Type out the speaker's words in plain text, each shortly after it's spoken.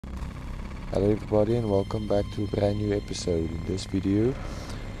Hello everybody and welcome back to a brand new episode. In this video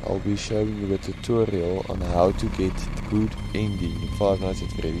I'll be showing you a tutorial on how to get the good ending in Five Nights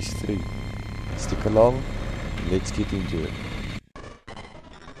at Freddy's 3. Stick along and let's get into it.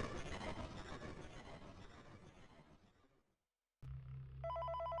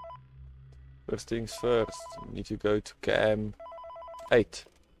 First things first, you need to go to cam 8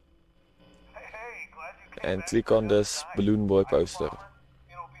 and click on this Balloon Boy poster.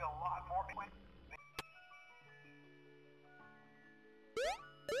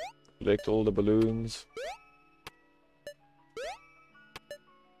 Collect all the balloons.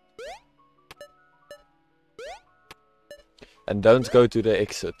 And don't go to the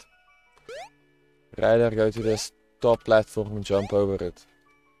exit. Rather go to the top platform and jump over it.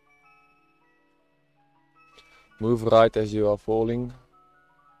 Move right as you are falling.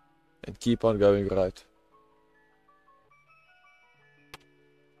 And keep on going right.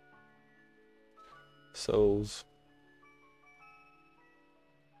 Souls.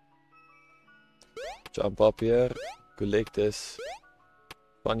 Jump up here, collect this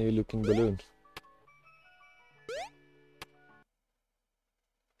funny looking balloon.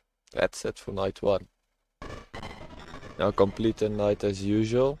 That's it for night 1. Now complete the night as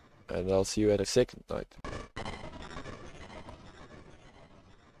usual and I'll see you at the second night.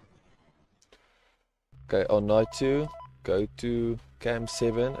 Okay, on night 2, go to cam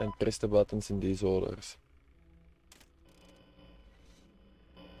 7 and press the buttons in these orders.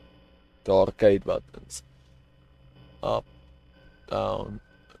 The arcade buttons. Up, down,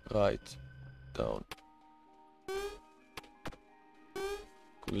 right, down.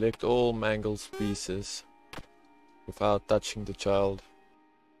 Collect all Mangle's pieces without touching the child.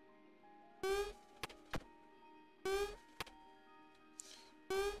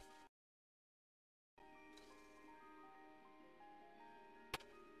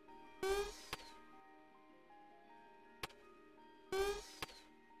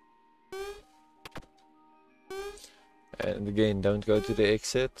 And again, don't go to the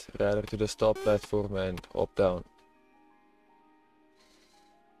exit, rather to the stop platform and hop down.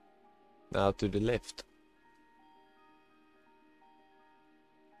 Now to the left.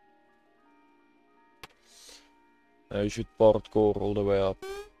 Now you should parkour all the way up.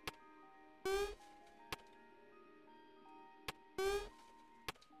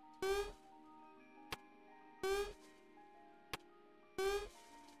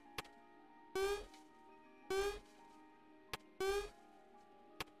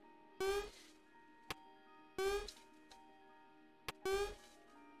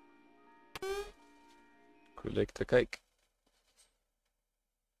 Collect the cake.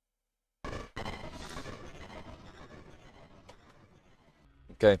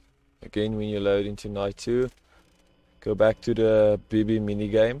 Okay, again when you load into night 2, go back to the BB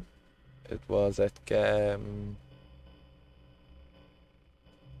minigame. It was at cam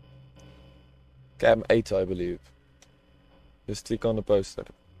 8 I believe. Just click on the poster.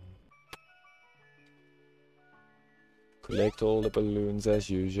 Collect all the balloons as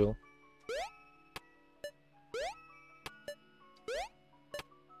usual.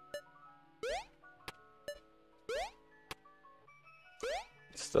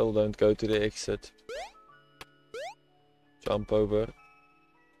 Still don't go to the exit. Jump over.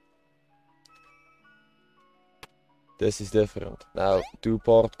 This is different. Now do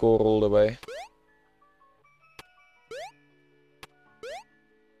parkour all the way.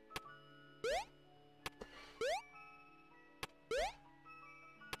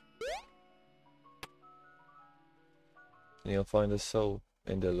 And you'll find a soul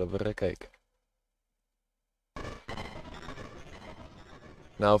and deliver a cake.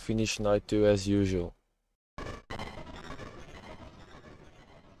 Now finish night 2 as usual.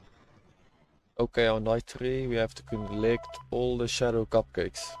 Okay, on night 3 we have to collect all the shadow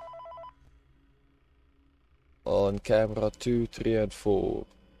cupcakes. On camera 2, 3 and 4.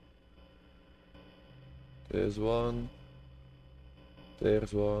 There's one.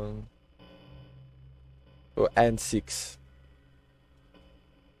 There's one. Oh, and 6.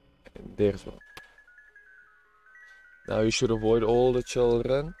 And there's one. Now you should avoid all the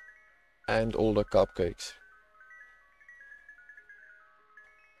children and all the cupcakes.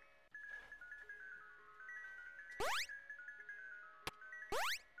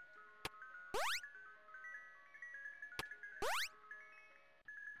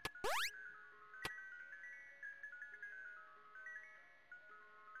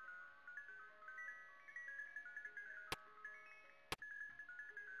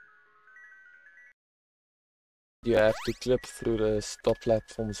 You have to clip through the stop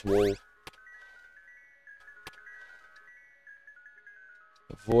platform's wall.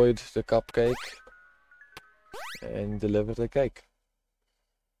 avoid the cupcake and deliver the cake.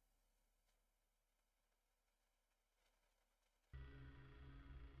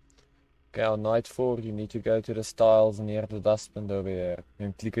 Okay, on night 4 you need to go to the styles near the dustbin over here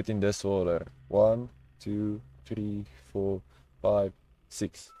and click it in this order. 1, 2, 3, 4, 5,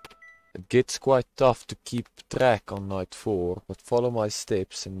 6. It gets quite tough to keep track on night 4, but follow my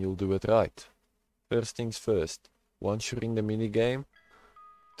steps and you'll do it right. First things first, once you're in the minigame,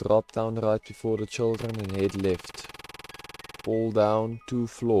 drop down right before the children and head left. Fall down 2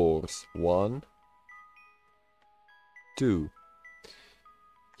 floors. 1, 2.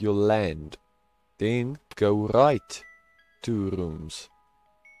 You'll land. Then go right 2 rooms.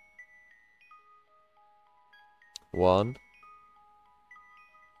 1,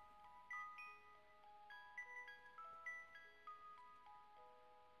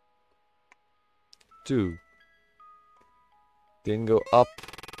 2. Then go up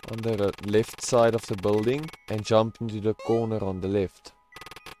on the left side of the building and jump into the corner on the left.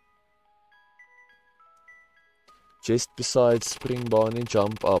 Just beside Spring Barney,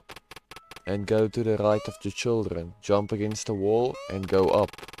 jump up and go to the right of the children. Jump against the wall and go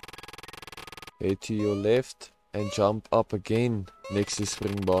up. Head to your left and jump up again next to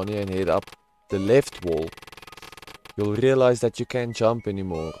Spring Barney and head up the left wall. You'll realize that you can't jump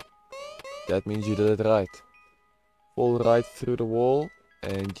anymore. That means you did it right. Fall right through the wall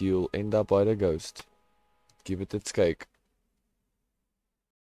and you'll end up by the ghost. Give it its cake.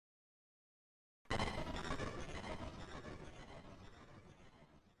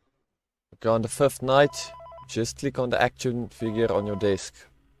 Okay, on the 5th night, just click on the action figure on your desk.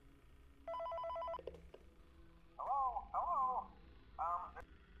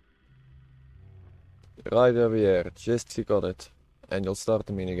 Right over here, just click on it and you'll start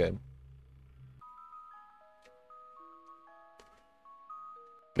the minigame.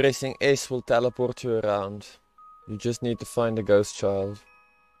 Pressing S will teleport you around. You just need to find the ghost child.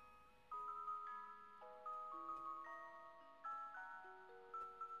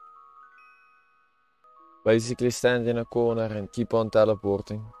 Basically stand in a corner and keep on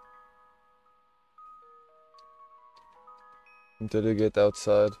teleporting until you get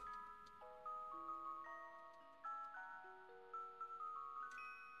outside.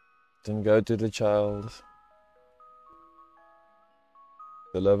 Then go to the child.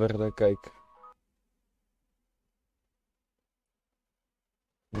 Deliver the cake.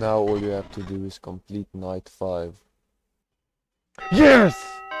 Now all you have to do is complete night 5.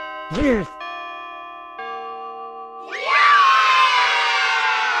 Yes! Yes!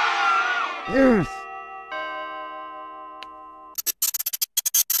 Yes!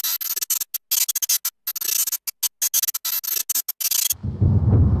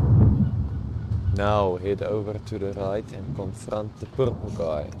 Now head over to the right and confront the purple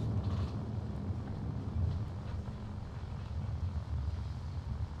guy.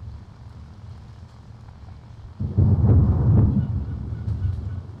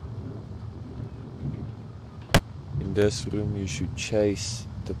 In this room you should chase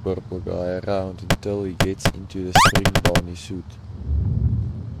the purple guy around until he gets into the Spring Barney suit.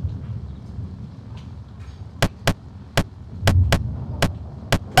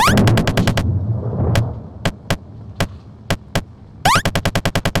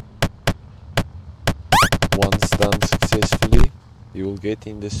 Once done successfully, he will get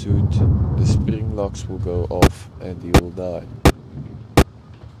in the suit, the spring locks will go off and he will die.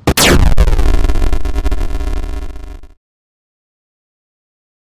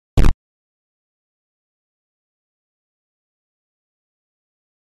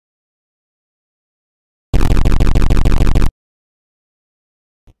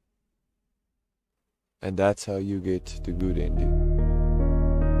 And that's how you get the good ending.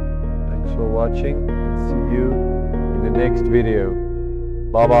 Thanks for watching and see you in the next video.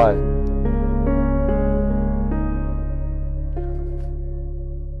 Bye bye.